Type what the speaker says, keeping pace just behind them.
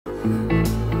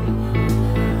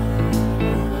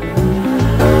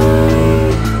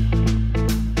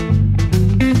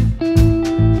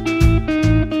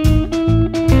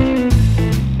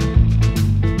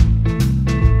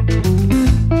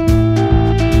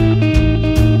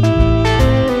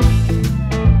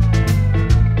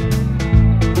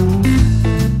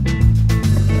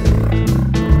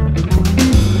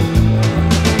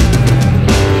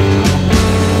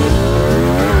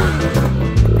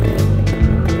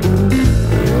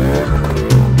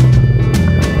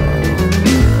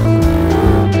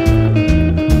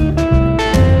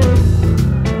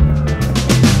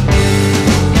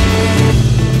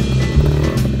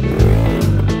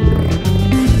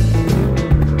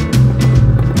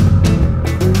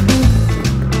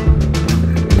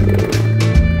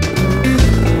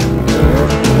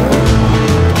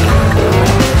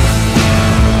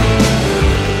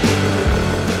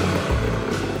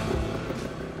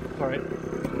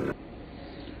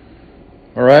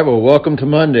All right, well, welcome to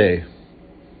Monday.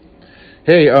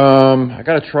 Hey, I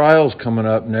got a trials coming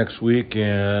up next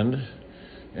weekend,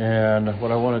 and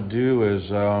what I want to do is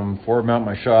forward mount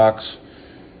my shocks,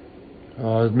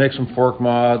 make some fork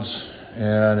mods,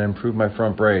 and improve my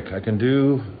front brake. I can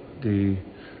do the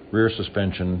rear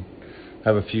suspension,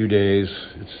 have a few days.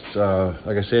 It's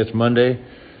like I say, it's Monday,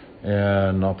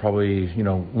 and I'll probably,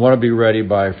 want to be ready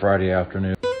by Friday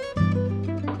afternoon.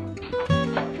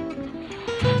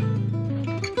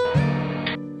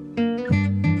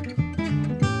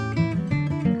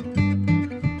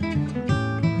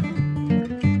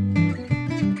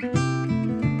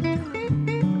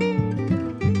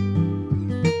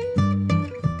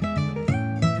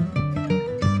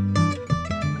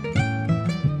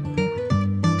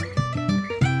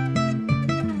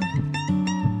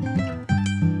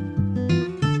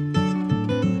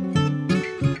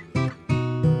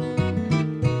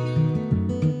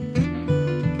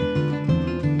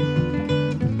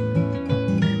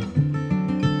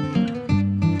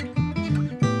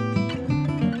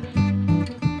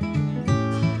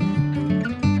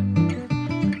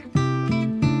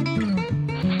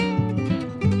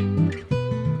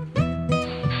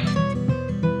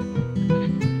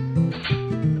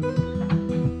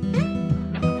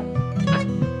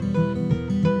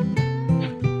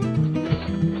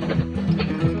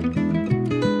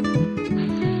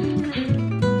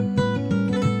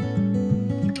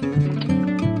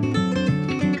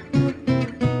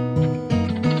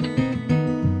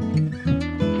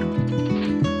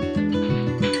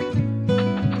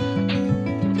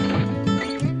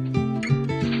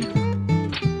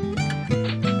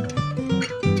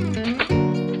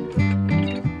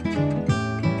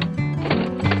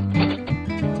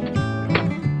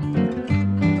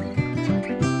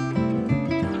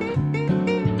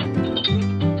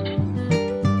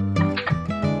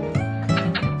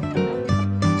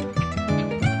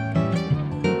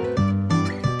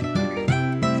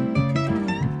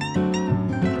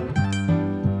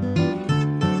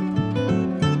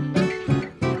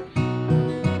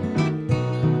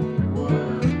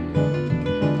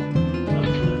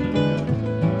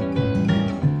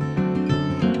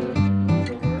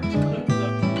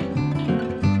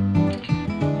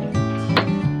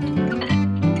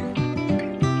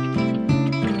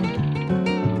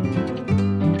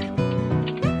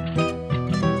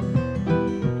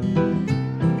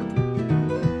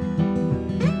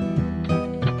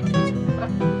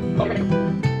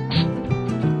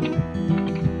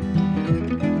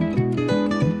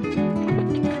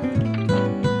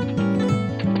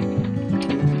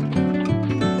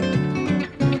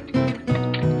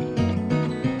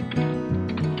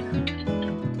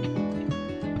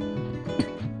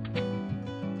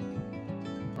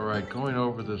 Alright, going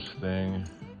over this thing,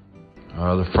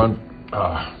 the front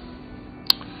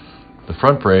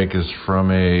brake is from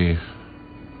I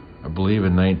believe a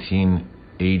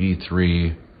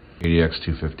 1983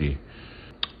 ADX250.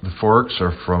 The forks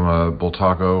are from a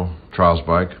Bultaco trials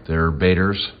bike. They're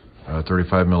Baiters,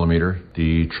 35 millimeter.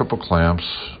 The triple clamps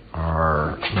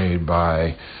are made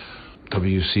by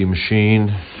WC Machine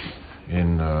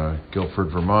in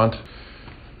Guilford, Vermont.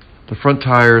 The front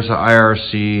tires, the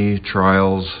IRC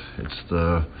Trials, it's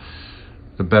the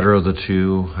better of the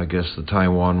two, I guess the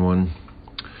Taiwan one.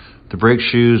 The brake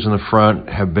shoes in the front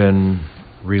have been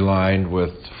relined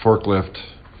with forklift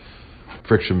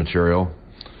friction material,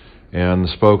 and the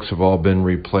spokes have all been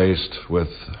replaced with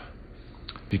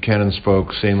Buchanan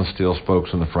spokes, stainless steel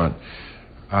spokes in the front.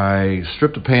 I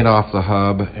stripped the paint off the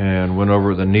hub and went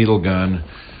over the needle gun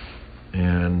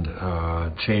and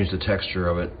changed the texture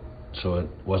of it so it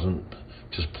wasn't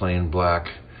just plain black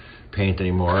paint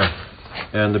anymore.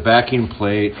 And the backing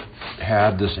plate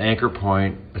had this anchor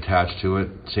point attached to it,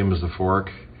 same as the fork.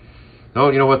 No,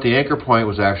 you know what? The anchor point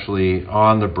was actually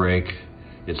on the brake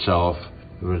itself.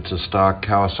 It's a stock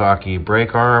Kawasaki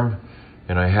brake arm,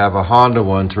 and I have a Honda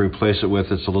one to replace it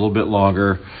with. It's a little bit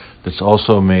longer. That's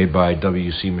also made by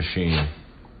WC Machine.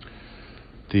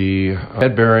 The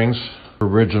head bearings were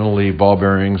originally ball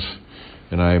bearings,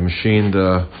 and I machined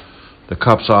the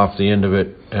cups off the end of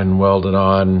it and welded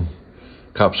on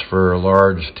cups for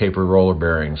large tapered roller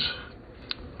bearings.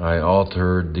 I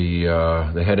altered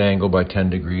the head angle by 10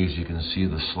 degrees. You can see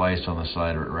the slice on the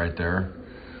side of it right there.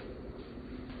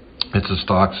 It's a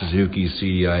stock Suzuki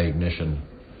CDI ignition.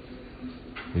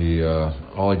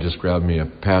 Ollie just grabbed me a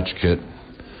patch kit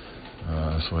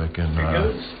so I can.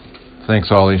 Thanks,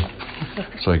 Ollie.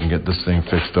 So I can get this thing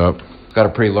fixed up. It's got a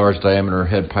pretty large diameter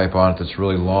head pipe on it that's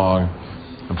really long.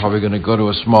 I'm probably going to go to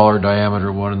a smaller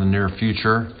diameter one in the near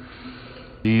future.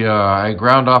 I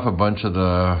ground off a bunch of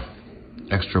the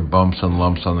extra bumps and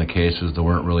lumps on the cases that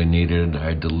weren't really needed.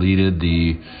 I deleted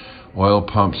the oil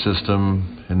pump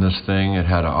system in this thing. It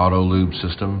had an auto lube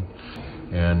system,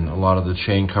 and a lot of the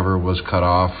chain cover was cut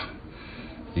off.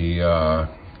 The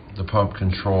pump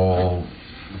control,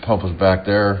 the pump was back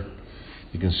there.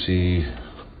 You can see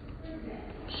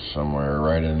somewhere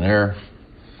right in there.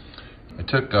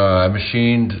 I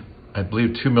machined, I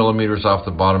believe, 2 millimeters off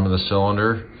the bottom of the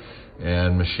cylinder,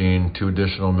 and machined 2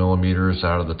 additional millimeters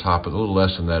out of the top, a little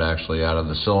less than that actually, out of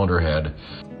the cylinder head.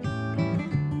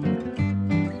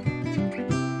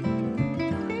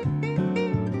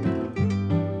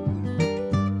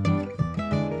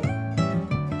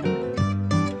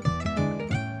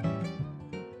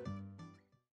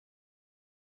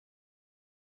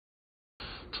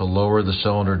 To lower the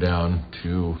cylinder down,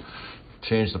 to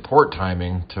change the port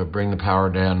timing, to bring the power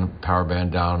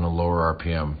band down and lower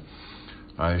RPM.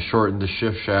 I shortened the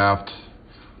shift shaft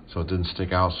so it didn't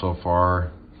stick out so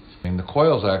far. And the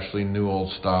coil's actually new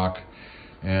old stock,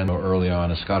 and early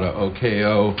on it's got a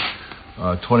OKO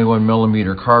 21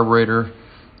 millimeter carburetor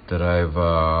that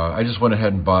I just went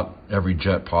ahead and bought every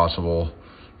jet possible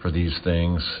for these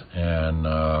things, and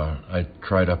I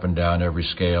tried up and down every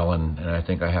scale, and I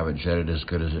think I have it jetted as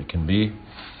good as it can be.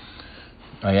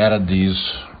 I added these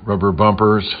rubber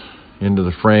bumpers into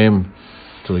the frame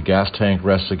so the gas tank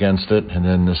rests against it, and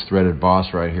then this threaded boss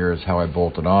right here is how I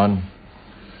bolted on.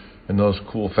 And those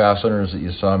cool fasteners that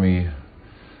you saw me,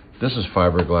 this is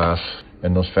fiberglass,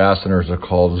 and those fasteners are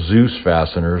called Zeus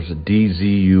fasteners,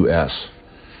 D-Z-U-S.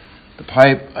 The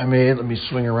pipe I made, let me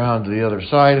swing around to the other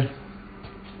side.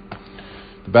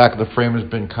 The back of the frame has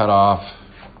been cut off,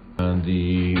 and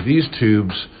these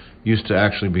tubes used to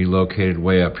actually be located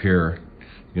way up here.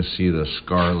 You can see the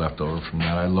scar left over from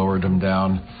that. I lowered them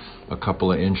down a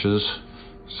couple of inches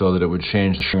so that it would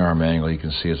change the swing arm angle. You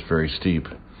can see it's very steep.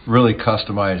 Really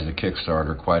customized the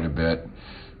Kickstarter quite a bit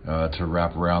to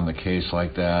wrap around the case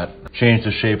like that. Changed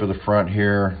the shape of the front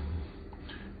here,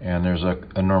 and there's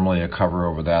normally a cover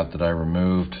over that I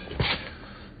removed.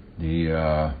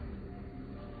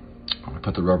 I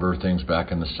put the rubber things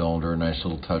back in the cylinder, nice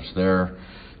little touch there.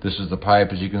 This is the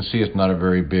pipe. As you can see, it's not a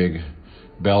very big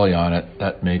belly on it.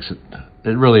 That makes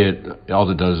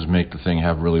all it does is make the thing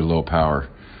have really low power.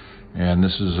 And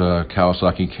this is a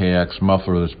Kawasaki KX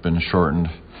muffler that's been shortened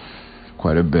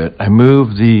quite a bit. I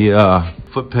moved the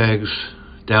foot pegs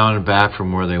down and back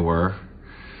from where they were,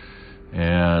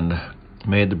 and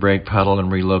made the brake pedal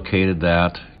and relocated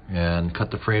that, and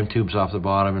cut the frame tubes off the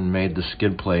bottom and made the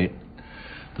skid plate.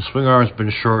 The swing arm's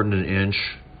been shortened an inch.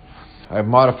 I've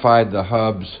modified the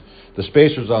hubs, the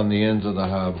spacers on the ends of the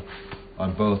hub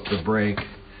on both the brake.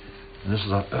 And this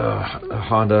is a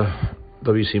Honda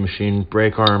WC Machine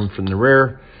brake arm from the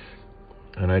rear.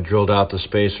 And I drilled out the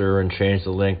spacer and changed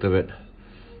the length of it,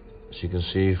 as you can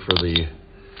see,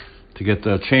 to get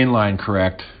the chain line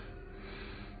correct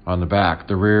on the back.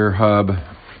 The rear hub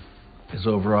is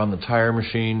over on the tire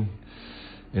machine,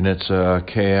 and it's a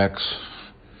KX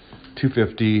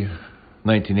 250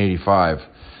 1985,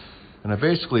 and I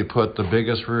basically put the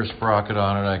biggest rear sprocket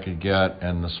on it I could get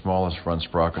and the smallest front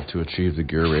sprocket to achieve the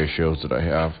gear ratios that I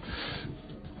have.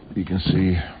 You can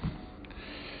see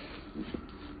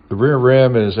the rear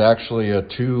rim is actually a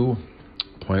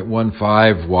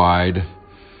 2.15 wide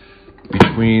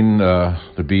between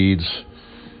the beads,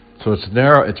 so it's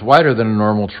narrow. It's wider than a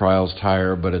normal Trials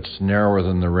tire, but it's narrower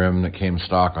than the rim that came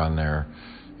stock on there.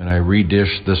 And I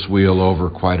redished this wheel over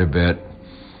quite a bit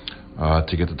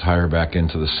to get the tire back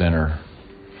into the center.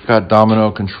 Got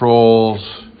domino controls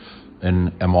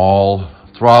and all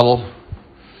throttle.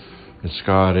 It's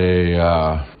got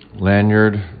a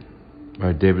lanyard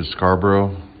by David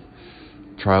Scarborough,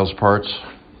 Trials parts.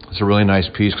 It's a really nice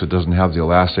piece because it doesn't have the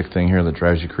elastic thing here that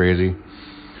drives you crazy.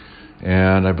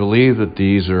 And I believe that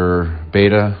these are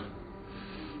Beta,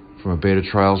 from a Beta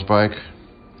Trials bike.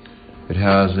 It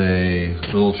has a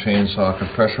little chainsaw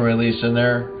compression release in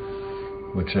there,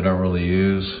 which I don't really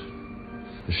use.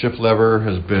 The shift lever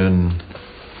has been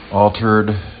altered.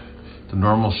 The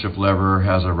normal shift lever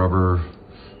has a rubber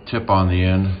tip on the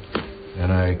end,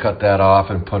 and I cut that off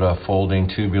and put a folding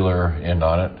tubular end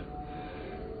on it.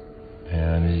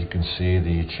 And as you can see,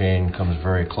 the chain comes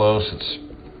very close. It's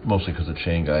mostly because the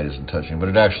chain guide isn't touching, but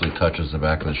it actually touches the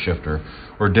back of the shifter,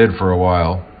 or did for a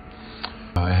while.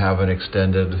 I have an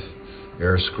extended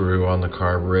air screw on the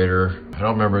carburetor. I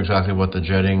don't remember exactly what the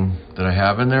jetting that I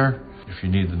have in there. If you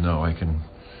need to know, I can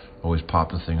always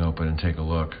pop the thing open and take a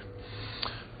look.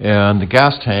 And the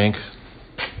gas tank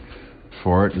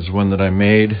for it is one that I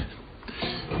made.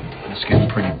 It's getting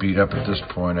pretty beat up at this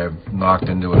point. I've knocked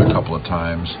into it a couple of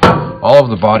times. All of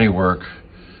the body work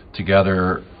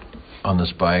together on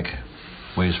this bike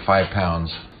weighs 5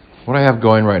 pounds. What I have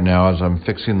going right now is I'm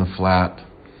fixing the flat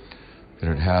that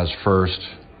it has first,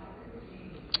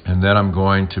 and then I'm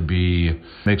going to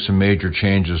make some major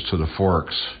changes to the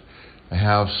forks. I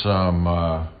have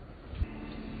some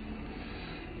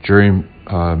Jerry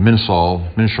Minshall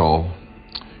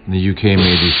in the UK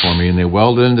made these for me, and they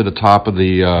weld into the top of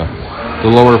the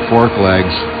lower fork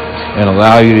legs and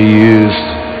allow you to use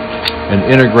an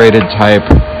integrated type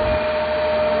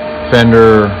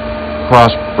fender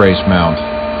cross brace mount.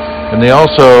 And they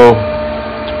also,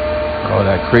 oh,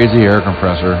 that crazy air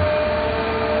compressor.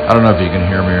 I don't know if you can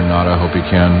hear me or not. I hope you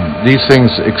can. These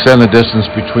things extend the distance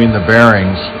between the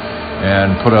bearings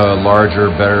and put a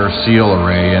larger, better seal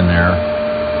array in there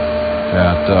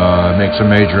that makes a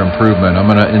major improvement. I'm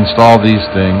going to install these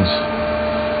things,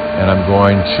 and I'm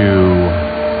going to,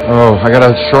 I got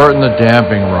to shorten the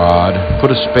damping rod,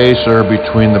 put a spacer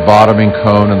between the bottoming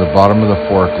cone and the bottom of the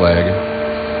fork leg.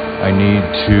 I need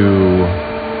to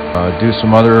do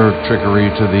some other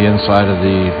trickery to the inside of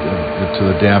to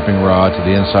the damping rod, to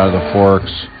the inside of the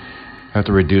forks. I have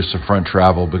to reduce the front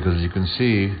travel because you can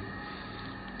see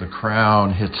the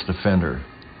crown hits the fender.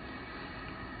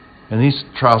 And these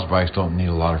Trials bikes don't need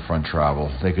a lot of front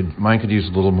travel. Mine could use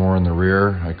a little more in the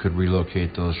rear. I could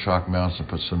relocate those shock mounts and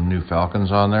put some new Falcons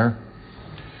on there.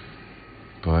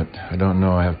 But I don't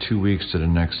know. I have 2 weeks to the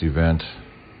next event,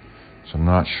 so I'm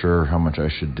not sure how much I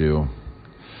should do.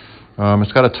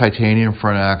 It's got a titanium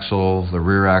front axle. The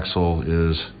rear axle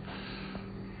is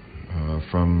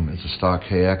it's a stock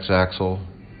KX axle,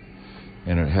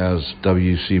 and it has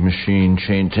WC machine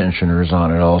chain tensioners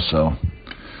on it also.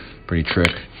 Pretty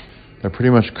trick. That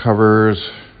pretty much covers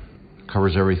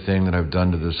everything that I've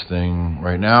done to this thing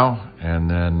right now, and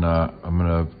then I'm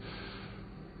gonna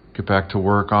get back to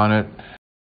work on it.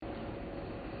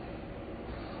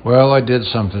 Well, I did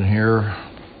something here.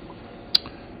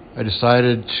 I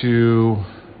decided to,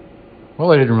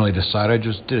 well, I didn't really decide, I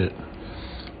just did it.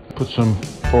 Put some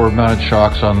forward mounted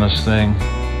shocks on this thing.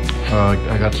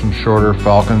 I got some shorter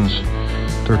Falcons,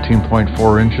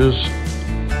 13.4 inches.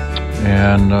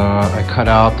 And I cut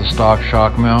out the stock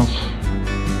shock mounts.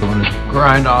 I'm going to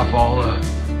grind off all the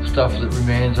stuff that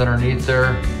remains underneath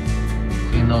there,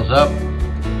 clean those up,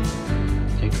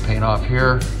 take the paint off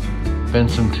here,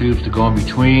 bend some tubes to go in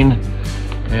between,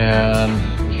 and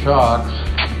the shocks.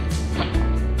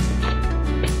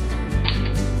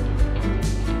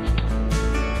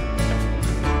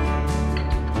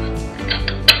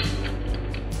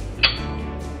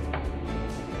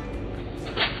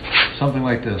 Something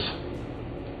like this.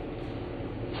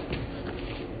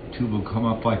 Tube will come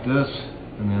up like this,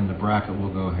 and then the bracket will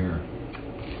go here.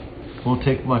 Won't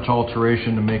take much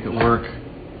alteration to make it work,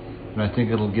 and I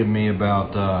think it'll give me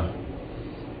about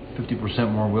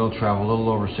 50% more wheel travel, a little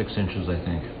over 6 inches, I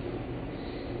think.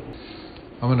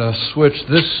 I'm going to switch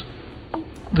this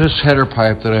header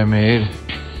pipe that I made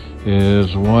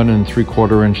is 1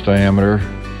 3/4 inch diameter.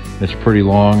 It's pretty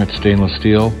long. It's stainless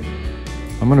steel.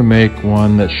 I'm going to make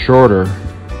one that's shorter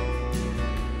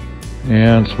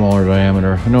and smaller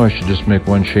diameter. I know I should just make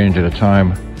one change at a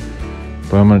time,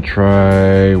 but I'm going to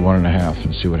try 1.5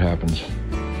 and see what happens.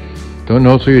 Don't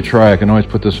know till you try. I can always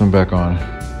put this one back on.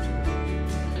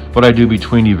 What I do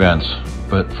between events,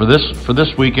 but for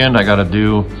this weekend I got to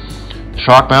do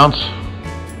shock mounts,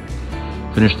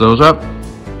 finish those up.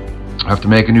 I have to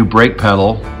make a new brake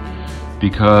pedal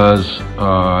because,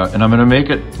 and I'm going to make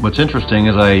it, what's interesting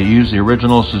is I use the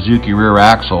original Suzuki rear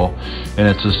axle, and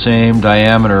it's the same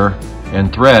diameter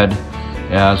and thread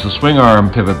as the swing arm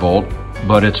pivot bolt,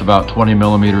 but it's about 20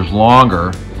 millimeters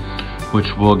longer, which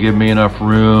will give me enough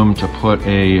room to put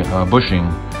a bushing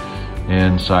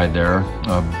inside there,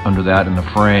 under that in the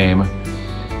frame,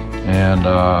 and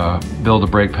build the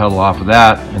brake pedal off of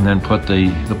that, and then put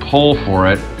the pole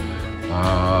for it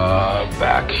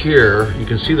back here. You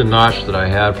can see the notch that I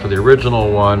had for the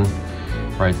original one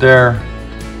right there.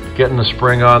 Getting the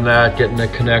spring on that, getting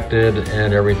it connected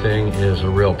and everything is a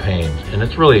real pain. And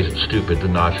it's really stupid to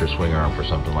notch your swing arm for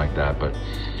something like that, but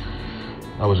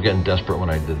I was getting desperate when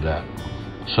I did that.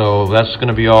 So that's going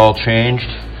to be all changed.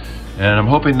 And I'm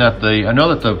hoping that I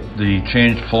know that the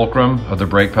changed fulcrum of the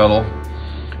brake pedal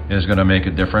is going to make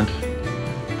it different,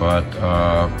 but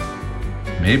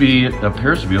maybe it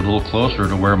appears to be a little closer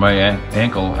to where my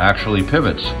ankle actually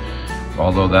pivots,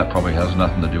 although that probably has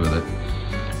nothing to do with it.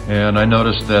 And I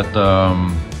noticed that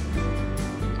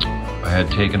I had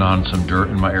taken on some dirt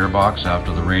in my airbox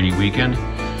after the rainy weekend.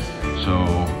 So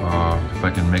if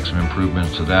I can make some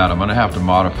improvements to that, I'm going to have to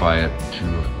modify it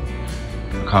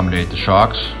to accommodate the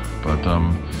shocks. But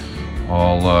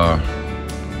I'll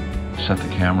set the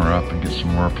camera up and get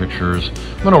some more pictures.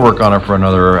 I'm going to work on it for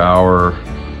another hour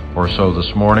or so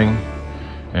this morning,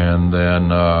 and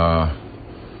then I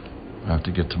have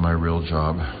to get to my real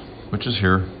job, which is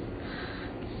here.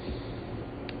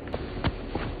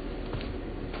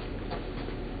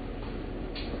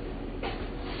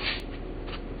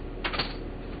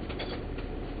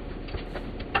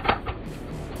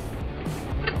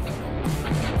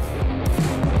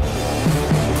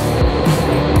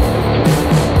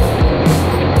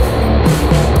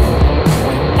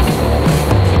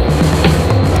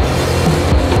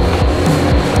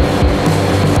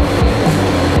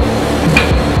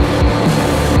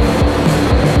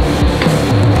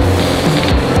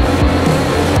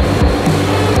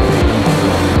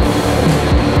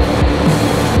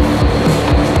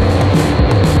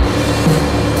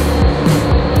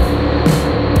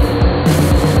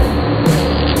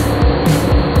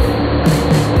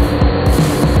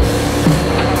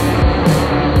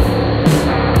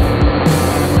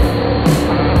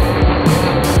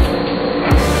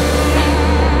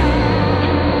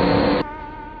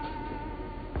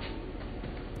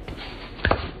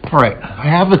 Alright, I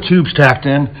have the tubes tacked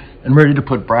in and ready to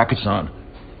put brackets on.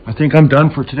 I think I'm done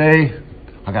for today.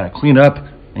 I gotta clean up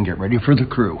and get ready for the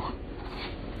crew.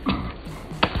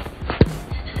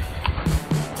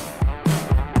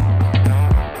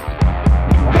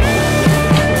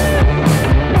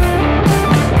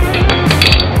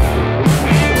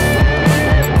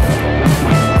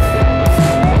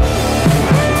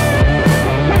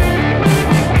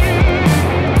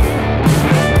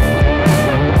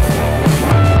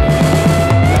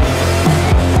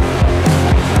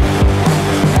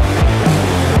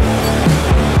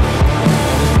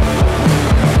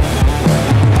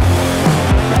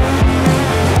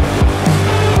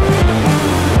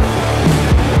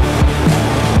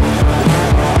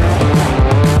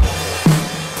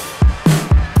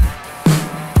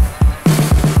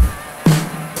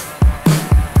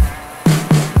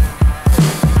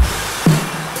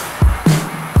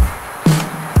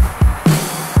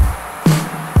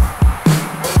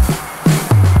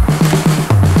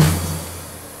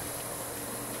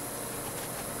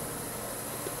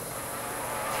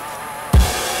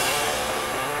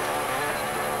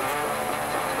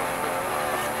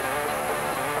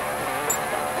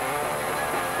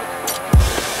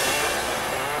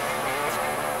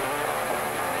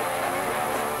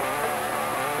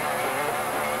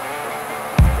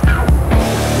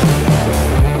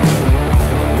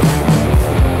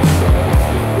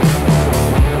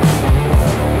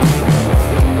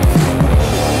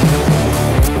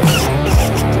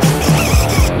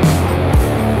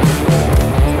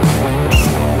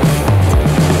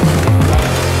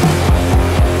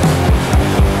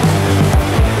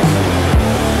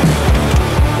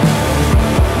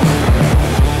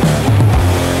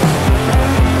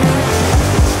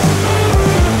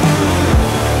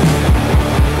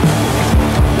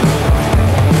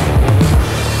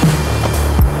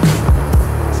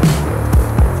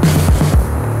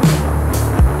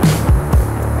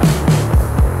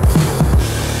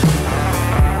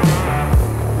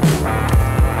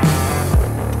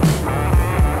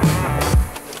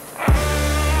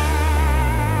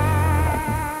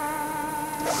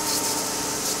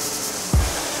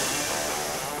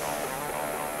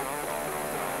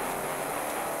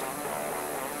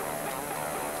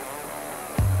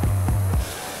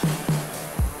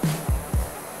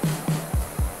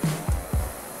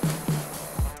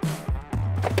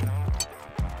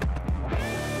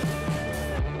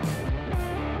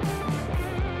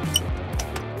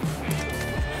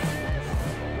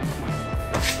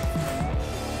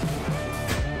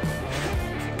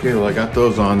 Okay, well I got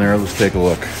those on there. Let's take a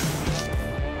look.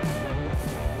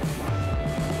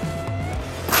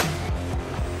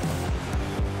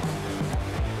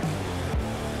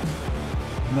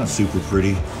 Not super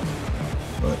pretty,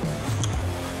 but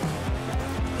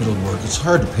it'll work. It's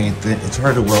hard to paint it's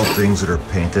hard to weld things that are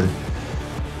painted.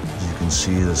 As you can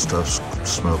see, the stuff's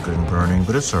smoking and burning,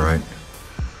 but it's all right.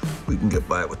 We can get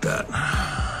by with that.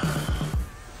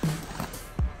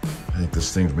 I think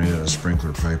this thing's made out of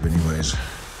sprinkler pipe anyways.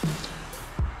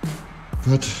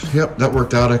 But yep, that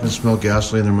worked out. I can smell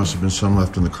gasoline. There must have been some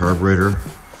left in the carburetor.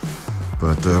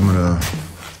 But I'm gonna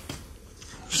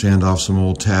sand off some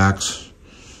old tacks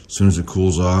as soon as it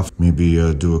cools off. Maybe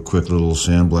do a quick little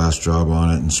sandblast job on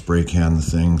it and spray can the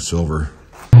thing silver.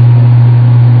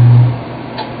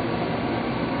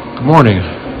 Good morning.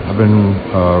 I've been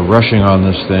rushing on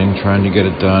this thing, trying to get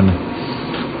it done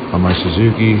on my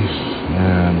Suzuki,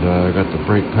 and I got the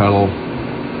brake pedal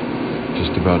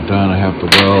just about done. I have to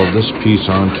weld this piece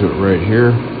onto it right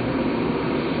here.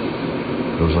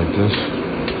 Goes like this,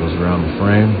 goes around the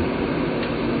frame.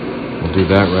 We'll do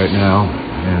that right now,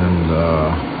 and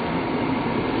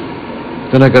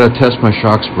then I gotta test my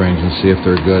shock springs and see if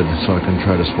they're good, so I can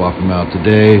try to swap them out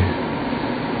today,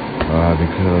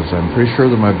 because I'm pretty sure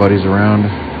that my buddy's around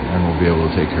and will be able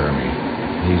to take care of me.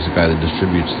 He's the guy that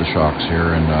distributes the shocks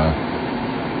here in, I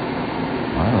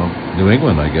don't know, New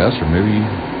England, I guess, or maybe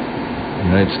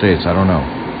United States, I don't know.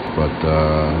 But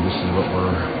this is what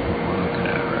we're looking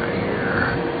at right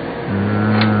here.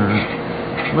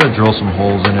 I'm gonna drill some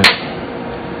holes in it,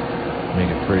 make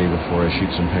it pretty before I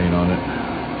shoot some paint on it.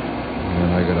 And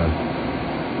then I gotta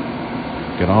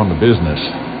get on the business.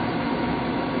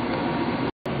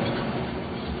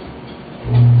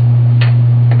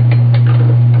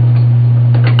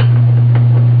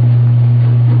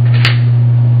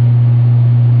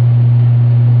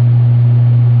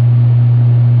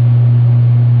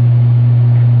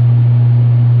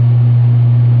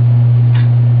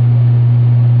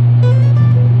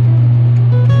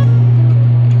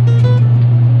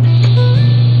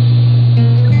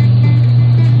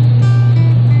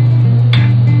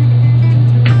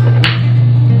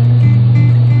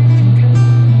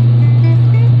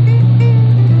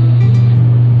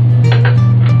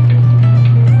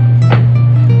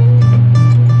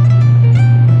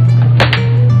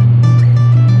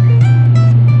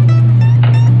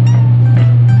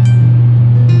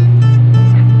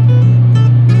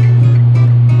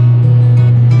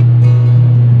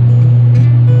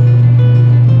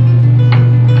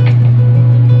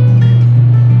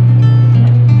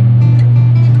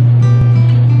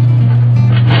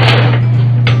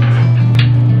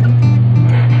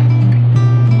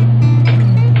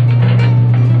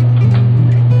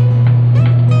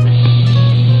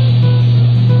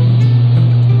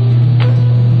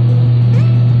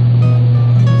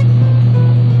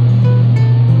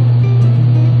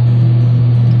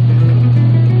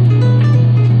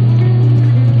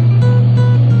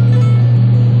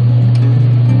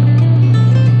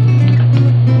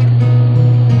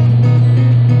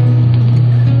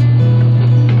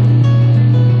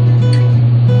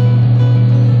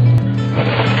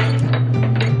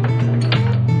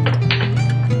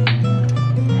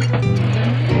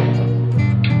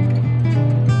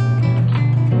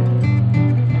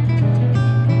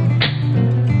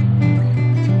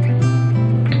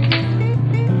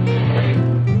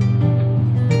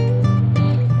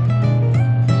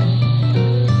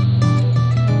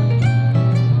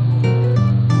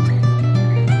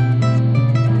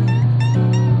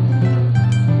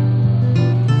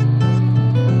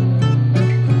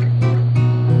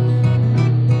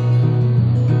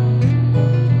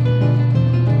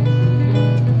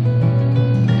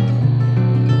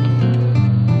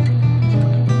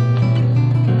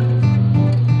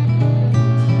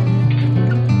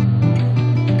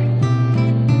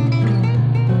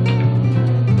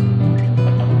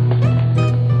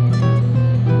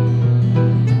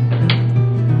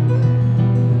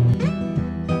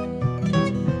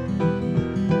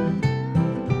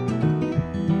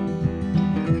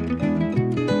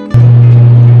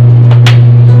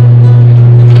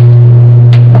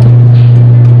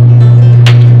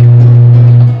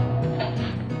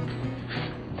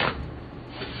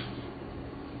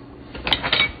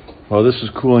 While this is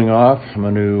cooling off, I'm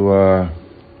going to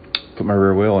put my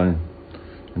rear wheel in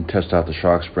and test out the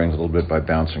shock springs a little bit by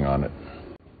bouncing on it.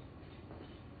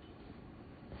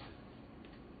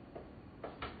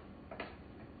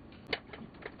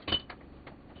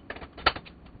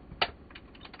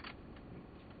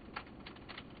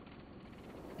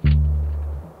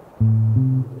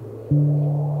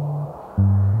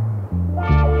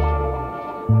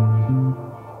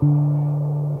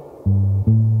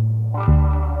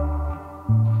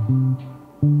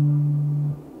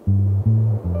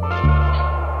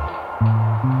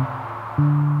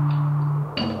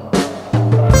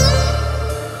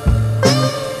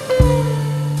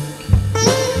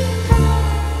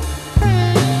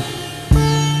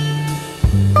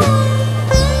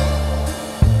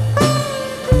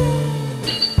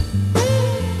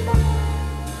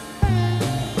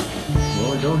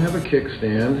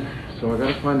 kickstand, so I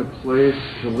gotta find a place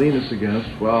to lean this against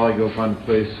while I go find a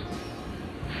place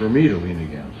for me to lean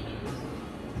against.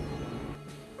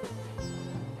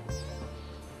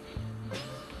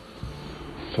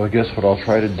 So I guess what I'll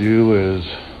try to do is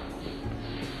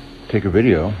take a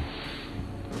video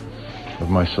of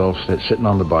myself sitting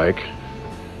on the bike,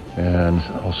 and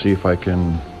I'll see if I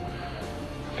can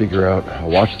figure out, I'll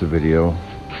watch the video,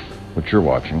 what you're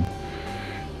watching,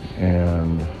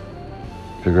 and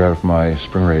figure out if my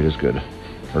spring rate is good,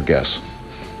 or guess.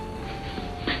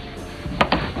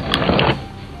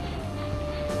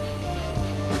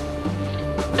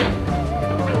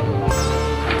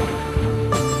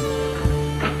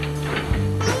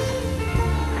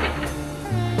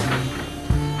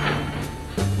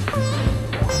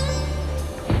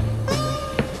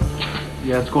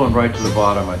 Yeah, it's going right to the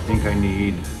bottom. I think I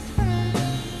need,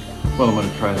 well, I'm going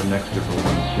to try the next different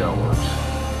one and see how it works.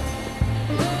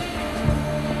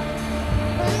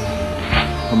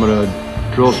 I'm going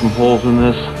to drill some holes in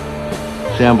this,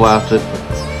 sandblast it,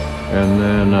 and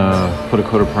then put a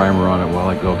coat of primer on it while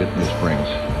I go get these springs.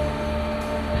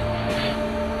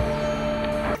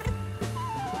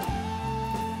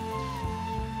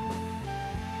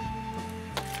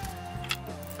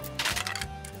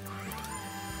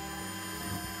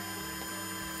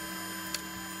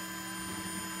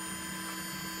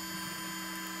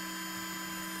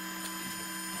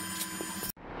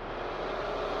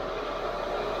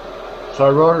 So I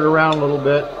rode it around a little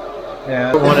bit,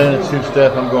 and put one in, it's too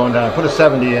stiff, I'm going down. I put a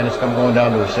 70 in, I'm going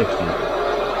down to a 60.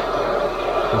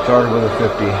 I started with a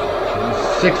 50.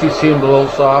 The 60 seemed a little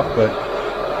soft, but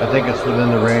I think it's within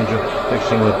the range of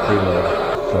fixing with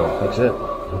preload. So that's it.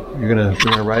 You're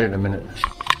gonna ride it in a minute.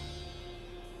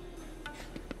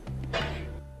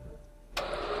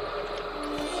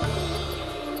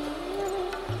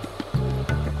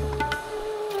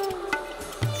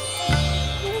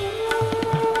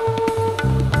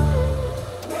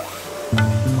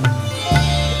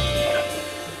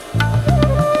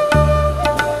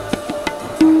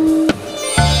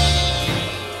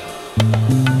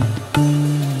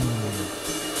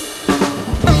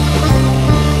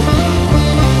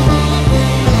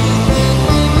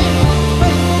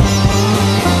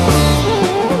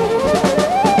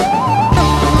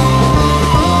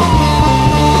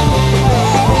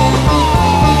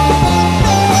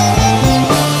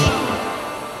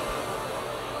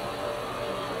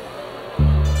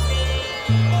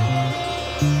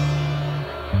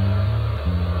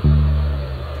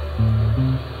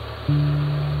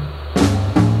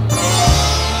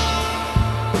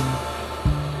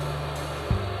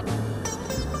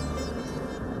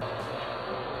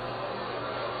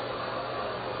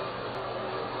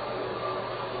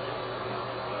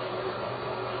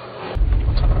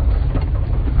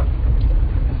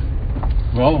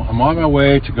 Well, I'm on my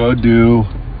way to go do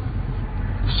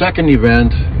the second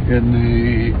event in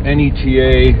the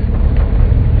NETA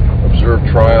Observed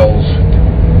Trials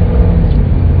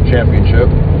Championship.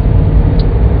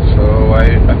 So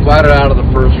I flatted out of the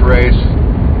first race,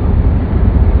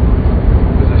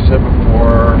 as I said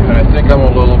before, and I think I'm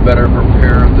a little better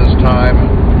prepared this time.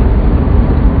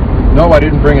 No, I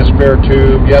didn't bring a spare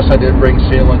tube. Yes, I did bring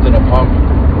sealant and a pump.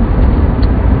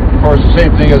 Of course, the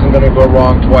same thing isn't going to go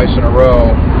wrong twice in a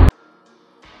row.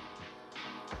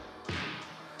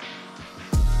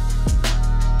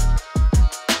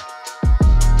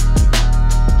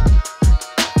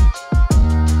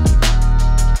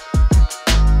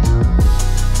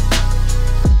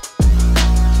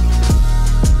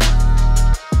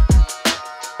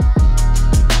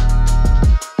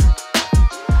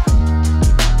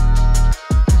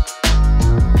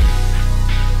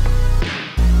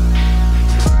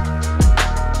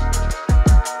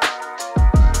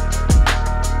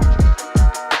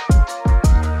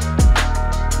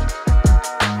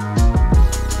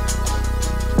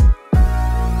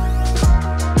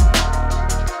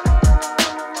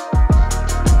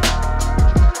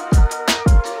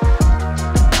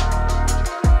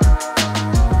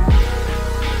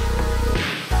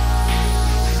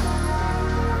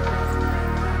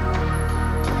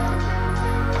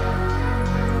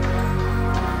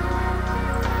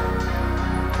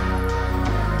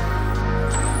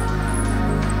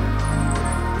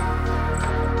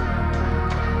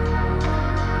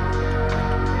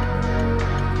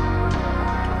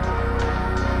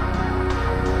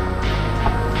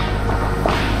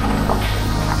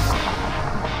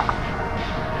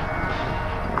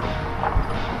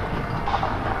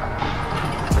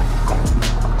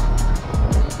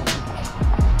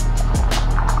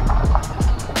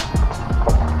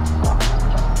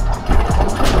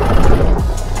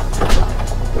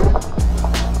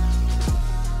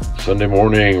 Sunday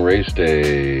morning, race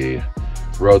day.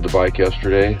 Rode the bike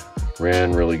yesterday,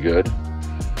 ran really good.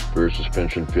 Rear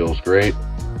suspension feels great.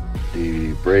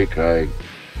 The brake, the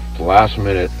last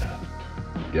minute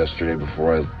yesterday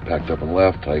before I packed up and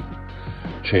left, I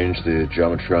changed the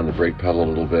geometry on the brake pedal a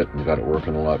little bit and got it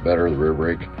working a lot better, the rear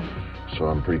brake. So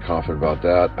I'm pretty confident about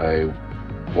that. I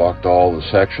walked all the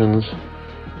sections,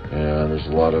 and there's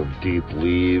a lot of deep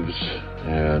leaves,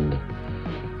 and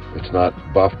it's not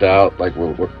buffed out like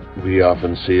we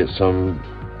often see at some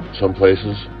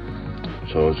places.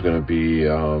 So it's going to be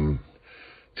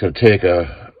it's going to take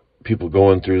people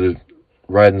going through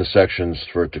riding the sections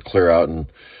for it to clear out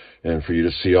and for you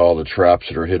to see all the traps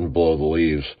that are hidden below the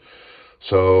leaves.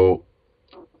 So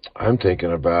I'm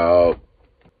thinking about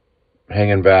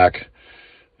hanging back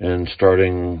and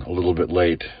starting a little bit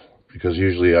late, because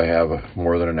usually I have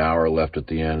more than an hour left at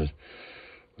the end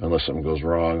unless something goes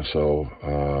wrong.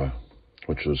 So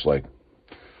which was like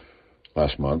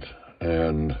last month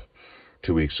and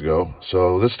 2 weeks ago.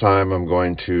 So this time I'm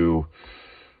going to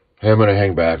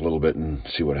hang back a little bit and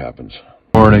see what happens.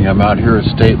 Morning, I'm out here at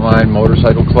State Line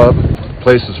Motorcycle Club. The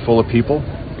place is full of people,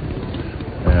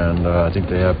 and I think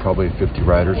they have probably 50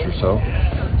 riders or so.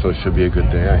 So it should be a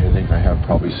good day. I think I have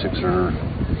probably six or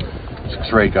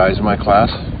eight guys in my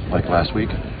class, like last week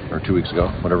or 2 weeks ago,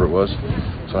 whatever it was.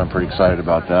 So I'm pretty excited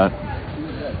about that.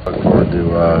 Look forward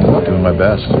to doing my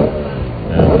best.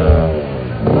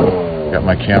 And got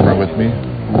my camera with me,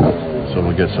 so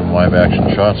we'll get some live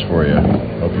action shots for you.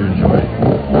 Hope you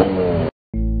enjoy.